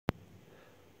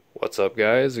What's up,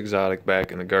 guys? Exotic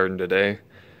back in the garden today.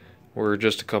 We're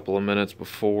just a couple of minutes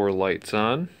before lights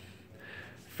on.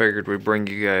 Figured we'd bring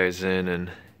you guys in and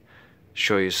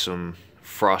show you some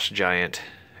frost giant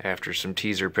after some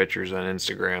teaser pictures on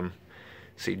Instagram.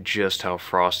 See just how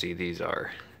frosty these are,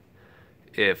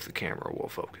 if the camera will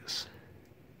focus.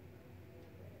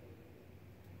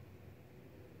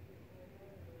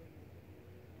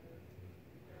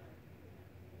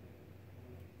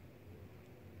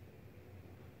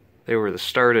 They were the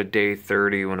start of day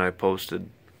 30 when I posted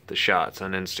the shots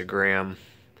on Instagram.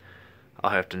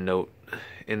 I'll have to note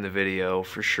in the video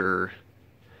for sure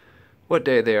what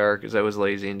day they are because I was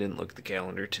lazy and didn't look at the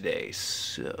calendar today.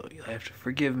 So you'll have to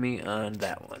forgive me on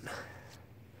that one.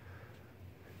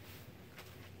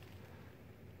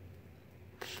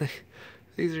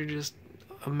 These are just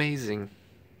amazing.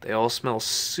 They all smell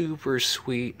super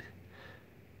sweet.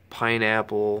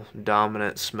 Pineapple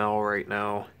dominant smell right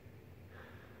now.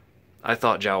 I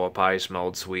thought Jawa pie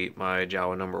smelled sweet, my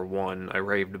Jawa #1. I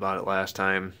raved about it last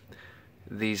time.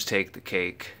 These take the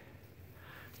cake.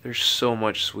 They're so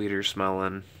much sweeter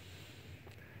smelling.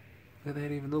 Look at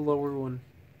that, even the lower one.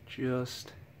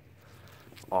 Just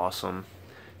awesome.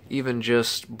 Even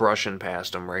just brushing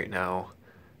past them right now,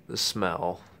 the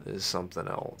smell is something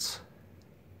else.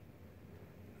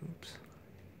 Oops.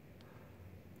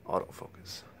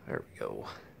 Autofocus. There we go.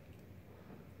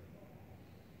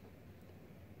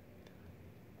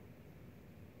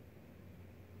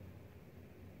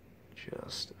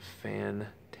 Just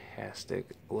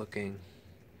fantastic looking.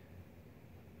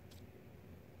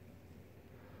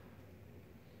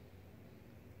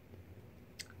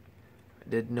 I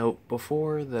did note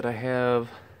before that I have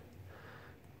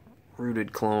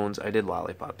rooted clones. I did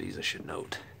lollipop these, I should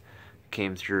note.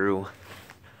 Came through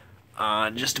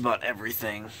on just about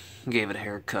everything. Gave it a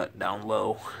haircut down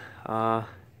low.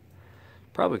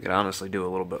 Probably could honestly do a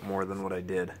little bit more than what I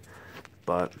did,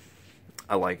 but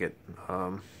I like it.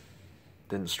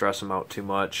 Didn't stress them out too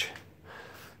much.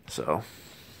 So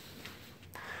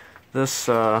this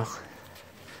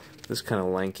this kind of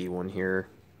lanky one here,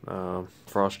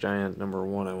 frost giant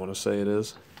 #1, I want to say it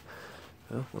is.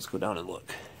 Well, let's go down and look.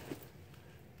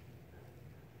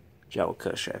 Jawa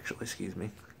kush, actually, excuse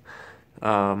me.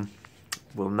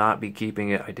 Will not be keeping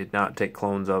it. I did not take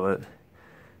clones of it.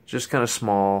 Just kind of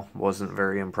small. Wasn't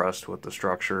very impressed with the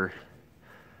structure.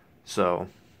 So,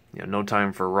 no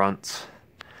time for runts.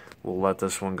 We'll let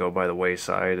this one go by the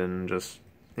wayside and just,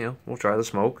 we'll try the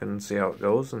smoke and see how it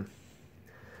goes, and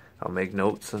I'll make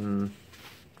notes and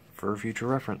for future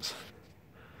reference.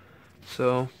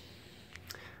 So,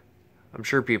 I'm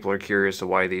sure people are curious to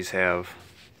why these have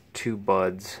two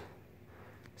buds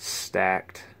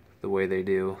stacked the way they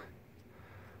do.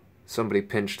 Somebody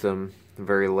pinched them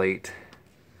very late,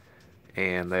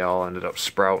 and they all ended up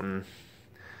sprouting.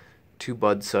 Two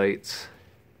bud sites.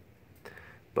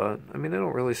 But, I mean, I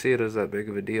don't really see it as that big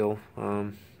of a deal.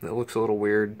 It looks a little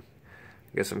weird.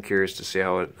 I guess I'm curious to see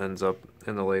how it ends up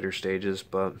in the later stages,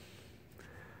 but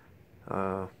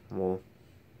we'll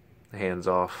hands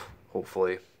off,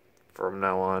 hopefully, from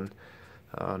now on.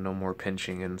 No more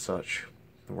pinching and such.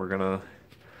 We're going to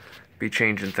be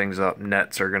changing things up.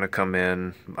 Nets are going to come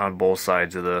in on both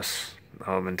sides of this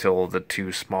until the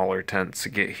two smaller tents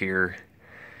get here,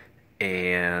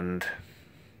 and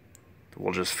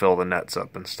we'll just fill the nets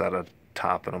up instead of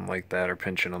topping them like that or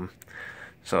pinching them.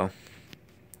 So,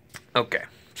 okay,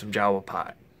 some Jawa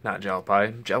pie. Not Jawa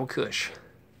pie, Jawa kush.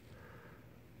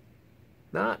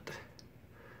 Not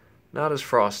as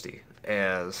frosty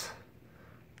as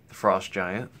the frost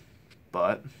giant,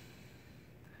 but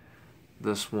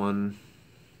this one's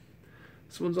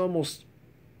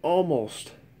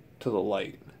almost to the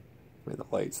light. I mean, the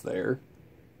light's there.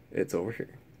 It's over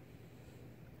here.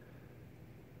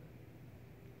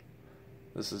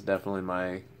 This is definitely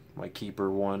my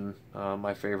keeper one,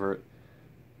 my favorite.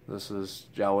 This is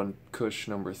Jawa kush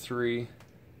 #3.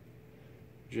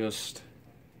 Just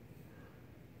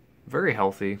very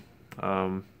healthy,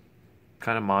 kind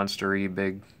of monster-y,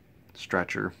 big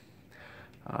stretcher.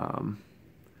 I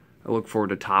look forward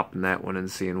to topping that one and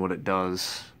seeing what it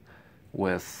does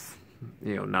with,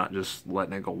 not just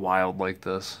letting it go wild like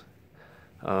this.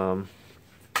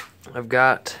 I've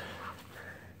got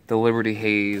the Liberty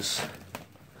Haze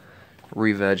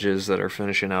re-veges that are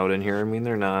finishing out in here. I mean,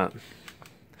 they're not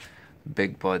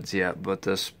big buds yet, but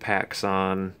this packs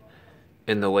on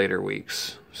in the later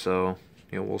weeks. So,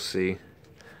 we'll see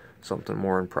something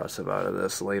more impressive out of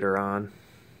this later on.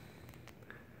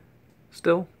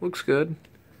 Still, looks good.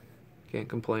 Can't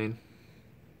complain.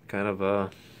 Kind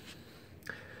of,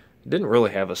 didn't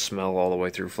really have a smell all the way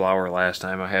through flower last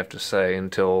time, I have to say,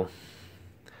 until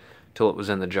till it was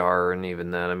in the jar, and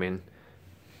even then, I mean,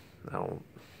 I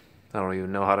don't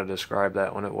even know how to describe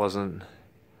that when it wasn't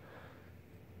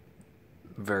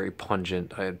very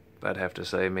pungent. I'd have to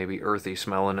say maybe earthy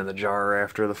smelling in the jar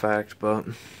after the fact, but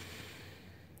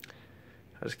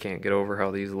I just can't get over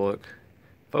how these look.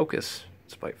 Focus,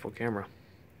 spiteful camera.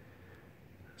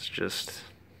 It's just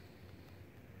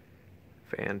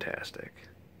fantastic.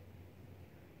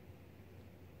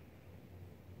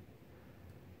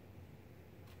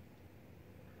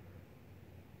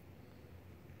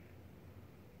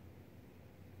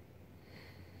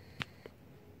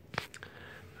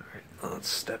 Let's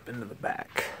step into the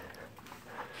back.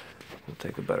 We'll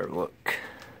take a better look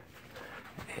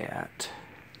at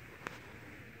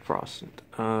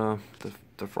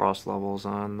the frost levels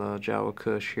on the Jawa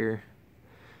Kush here.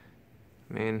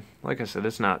 I mean, like I said,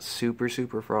 it's not super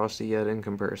frosty yet in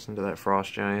comparison to that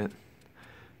Frost Giant,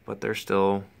 but they're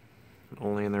still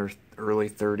only in their early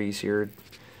 30s here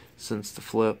since the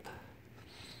flip.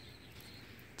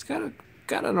 It's got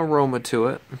an aroma to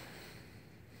it.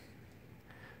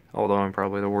 Although I'm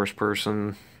probably the worst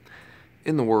person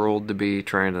in the world to be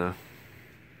trying to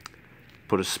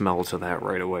put a smell to that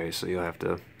right away, so you'll have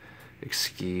to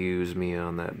excuse me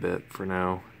on that bit for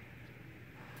now.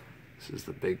 This is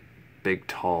the big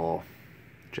tall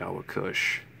Jawa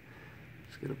Kush.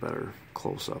 Let's get a better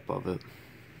close-up of it.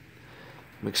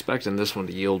 I'm expecting this one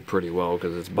to yield pretty well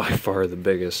because it's by far the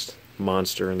biggest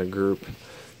monster in the group,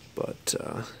 but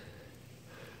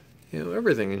you know,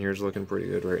 everything in here is looking pretty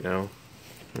good right now.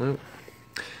 Well,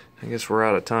 I guess we're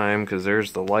out of time because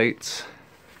there's the lights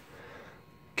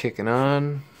kicking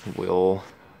on. We'll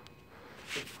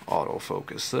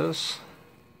autofocus this.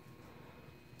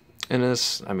 And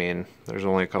this, I mean, there's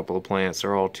only a couple of plants.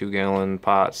 They're all 2-gallon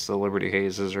pots. The Liberty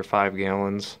Hazes are 5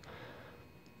 gallons.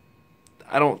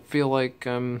 I don't feel like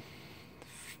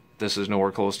this is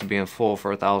nowhere close to being full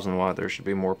for 1,000 watt. There should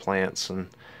be more plants, and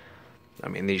I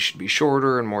mean, these should be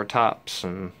shorter and more tops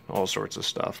and all sorts of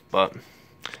stuff. But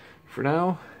for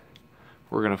now,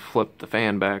 we're going to flip the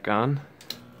fan back on.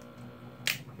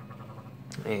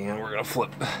 And we're going to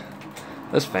flip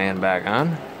this fan back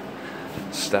on.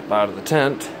 Step out of the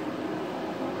tent.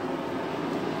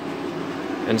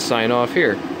 And sign off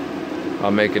here.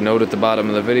 I'll make a note at the bottom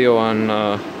of the video on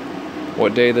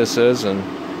what day this is. And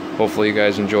hopefully you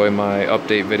guys enjoy my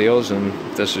update videos. And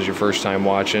if this is your first time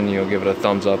watching, you'll give it a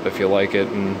thumbs up if you like it.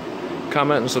 And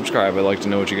comment and subscribe. I'd like to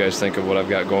know what you guys think of what I've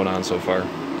got going on so far.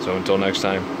 So until next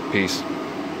time, peace.